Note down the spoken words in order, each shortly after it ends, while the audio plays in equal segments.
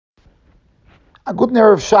A good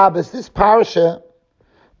Erev Shabbos. This Parshas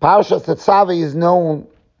Titzaveh, is known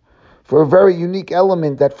for a very unique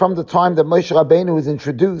element that from the time that Moshe Rabbeinu is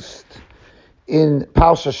introduced in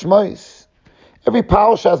Parsha Shmois, every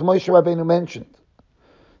Parsha has Moshe Rabbeinu mentioned.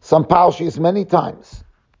 Some Parshas many times.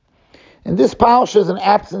 In this Parsha is an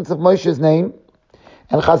absence of Moshe's name,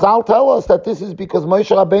 and Chazal tell us that this is because Moshe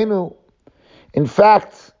Rabbeinu, in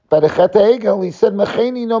fact, by the Chet HaEgel, he said,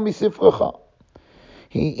 Mecheni no misifrecha.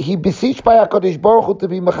 He beseeched by HaKadosh Baruch Hu to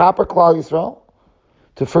be Mechaper Klal Yisrael,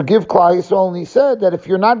 to forgive Klal Yisrael, and he said that if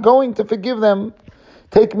you're not going to forgive them,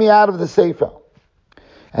 take me out of the Sefer.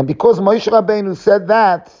 And because Moshe Rabbeinu said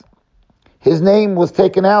that, his name was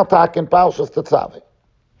taken out in Parshas Titzaveh,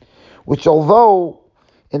 which although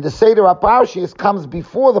in the Seder HaParshas comes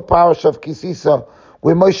before the Parsha of Kisisa,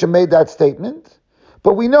 where Moshe made that statement,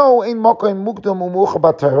 but we know in Mokaim Mukdam Umucha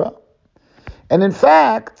Batera. And in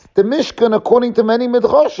fact, the Mishkan, according to many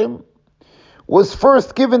Midrashim, was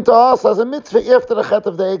first given to us as a mitzvah after the Chet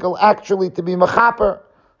of the Egel, actually to be Mechaper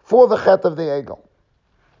for the Chet of the Egel.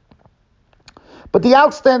 But the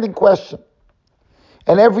outstanding question,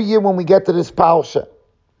 and every year when we get to this Parsha,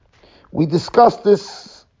 we discuss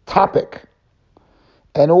this topic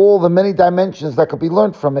and all the many dimensions that could be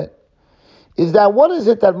learned from it, is that what is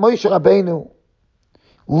it that Moshe Rabbeinu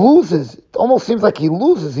loses? It almost seems like he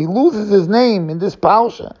loses his name in this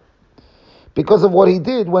Parsha because of what he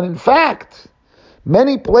did, when in fact,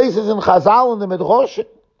 many places in Chazal and the Midrash,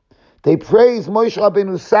 they praise Moshe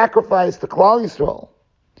Rabbeinu's sacrifice to Klal Yisrael,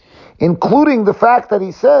 including the fact that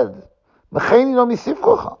he said, Mecheni no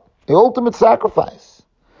misifrecha, the ultimate sacrifice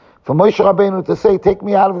for Moshe Rabbeinu to say, take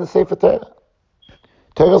me out of the Sefer Torah,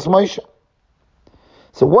 Torah's Moshe.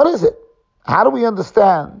 So what is it? How do we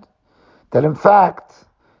understand that in fact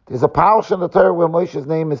there's a parsha in the Torah where Moshe's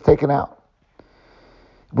name is taken out?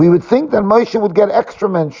 We would think that Moshe would get extra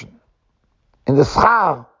mention in the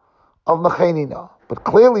schar of Mechenina, but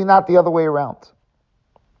clearly not the other way around.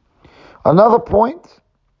 Another point,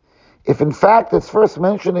 if in fact it's first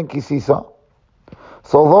mentioned in Kisisa,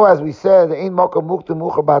 so although as we said, Ein Moka Mukta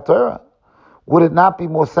Mucha B'Torah, would it not be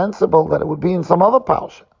more sensible that it would be in some other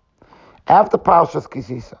parsha after Parshas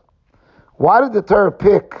Kisisa? Why did the Torah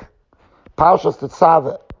pick Parshas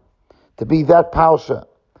Titzaveh to be that parsha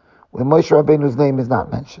where Moshe Rabbeinu's name is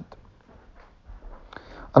not mentioned?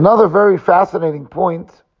 Another very fascinating point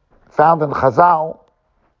found in Chazal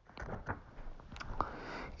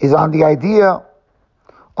is on the idea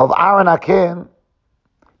of Aaron HaKohen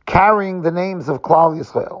carrying the names of Klal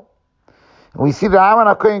Yisrael. And we see that Aaron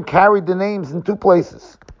HaKohen carried the names in two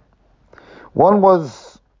places. One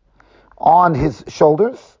was on his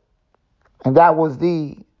shoulders, and that was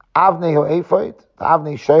the Avnei Ha'ephod, the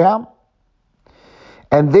Avnei Sheham.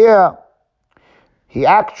 And there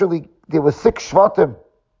were 6 Shvatim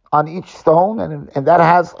on each stone, and that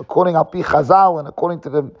has, according to Pi Chazal and according to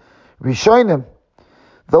the Rishonim,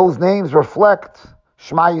 those names reflect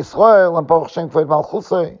Shema Yisrael and Baruch Shem Kavod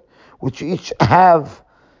Malchusay, which each have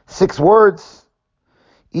 6 words.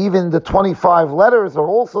 Even the 25 letters are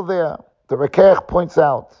also there. The Rekech points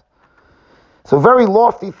out. So very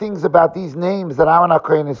lofty things about these names that Aaron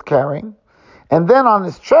HaKohen is carrying. And then on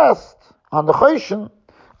his chest, on the Choshen,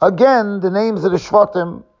 again, the names of the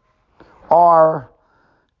Shvatim are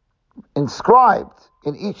inscribed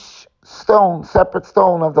in each stone, separate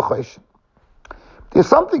stone of the Choshen. There's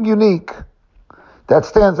something unique that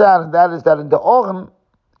stands out, and that is that in the Oren,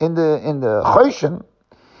 in the Choshen,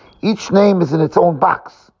 each name is in its own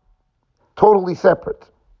box, totally separate.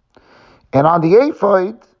 And on the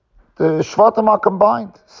Ephod, the Shvatim are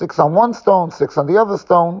combined, 6 on one stone, 6 on the other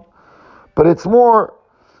stone, but it's more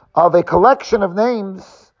of a collection of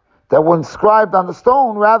names that were inscribed on the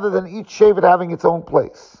stone rather than each Shevet having its own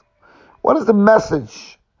place. What is the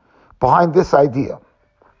message behind this idea?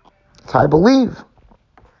 So I believe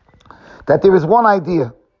that there is one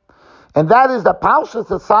idea, and that is that Parshas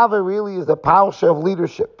Titzaveh really is the Parsha of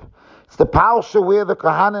leadership. It's the Parsha where the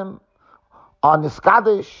Kohanim are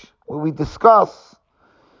Niskadesh, where we discuss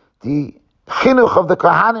the chinuch of the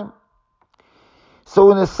Kohanim.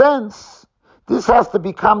 So in a sense, this has to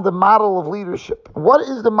become the model of leadership. What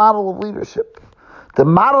is the model of leadership? The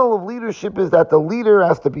model of leadership is that the leader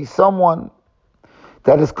has to be someone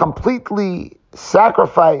that is completely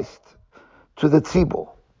sacrificed to the tzibur,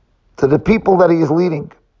 to the people that he is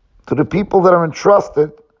leading, to the people that are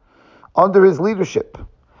entrusted under his leadership.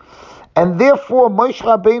 And therefore, Moshe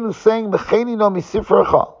Rabbeinu saying, Mecheni no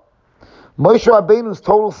misifrecha, Moshe Rabbeinu's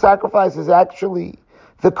total sacrifice is actually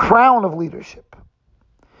the crown of leadership.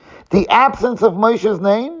 The absence of Moshe's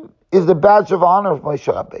name is the badge of honor of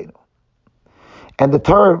Moshe Rabbeinu. And the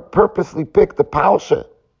Torah purposely picked the Parsha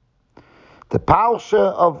the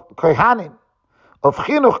Parsha of Kohanim, of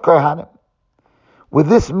Chinuch Kohanim, with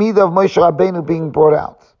this midah of Moshe Rabbeinu being brought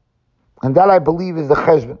out. And that, I believe, is the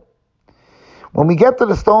cheshbon. When we get to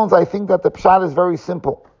the stones, I think that the pshat is very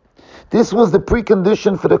simple. This was the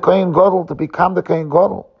precondition for the Kohen Gadol to become the Kohen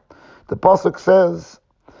Gadol. The pasuk says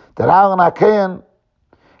that Aaron HaKohen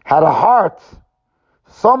had a heart,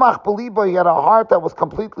 Somach Beliba, he had a heart that was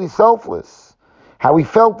completely selfless. How he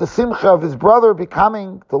felt the simcha of his brother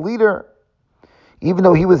becoming the leader, even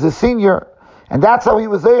though he was a senior. And that's how he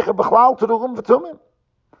was Zeicha B'chlal to the Rum V'tumim,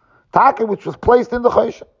 Taka, which was placed in the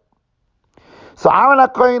Choshen. So Aaron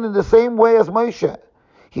HaKohen, in the same way as Moshe,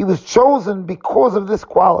 he was chosen because of this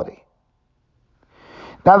quality.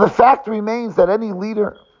 Now the fact remains that any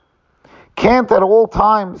leader can't at all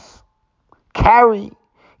times carry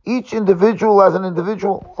each individual as an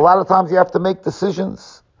individual. A lot of times you have to make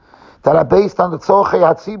decisions that are based on the tzorchei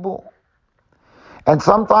hatzibur. And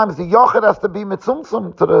sometimes the yochid has to be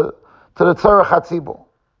mitzumtzum to the tzorech hatzibur.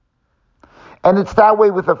 And it's that way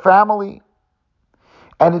with a family,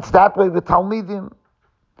 and it's that way with talmidim.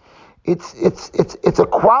 It's a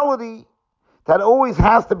quality that always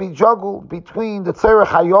has to be juggled between the tzorech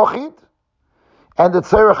hayochid and the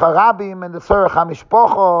tzorech harabim and the tzorech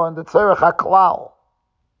hamishpocha and the tzorech haklal.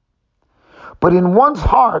 But in one's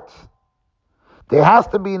heart, there has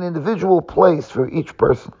to be an individual place for each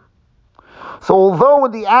person. So although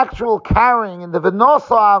in the actual carrying, in the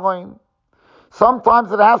v'nosa aron,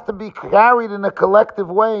 sometimes it has to be carried in a collective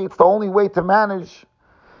way. It's the only way to manage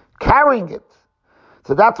carrying it.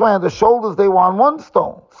 So that's why on the shoulders they were on one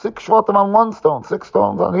stone, 6 shvatim on one stone, 6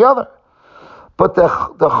 stones on the other. But the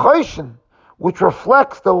choshen, which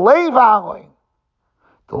reflects the leiv aron,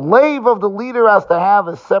 the leiv of the leader has to have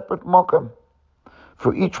a separate mokum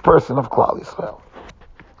for each person of Klal Yisrael.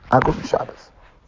 A good Shabbos.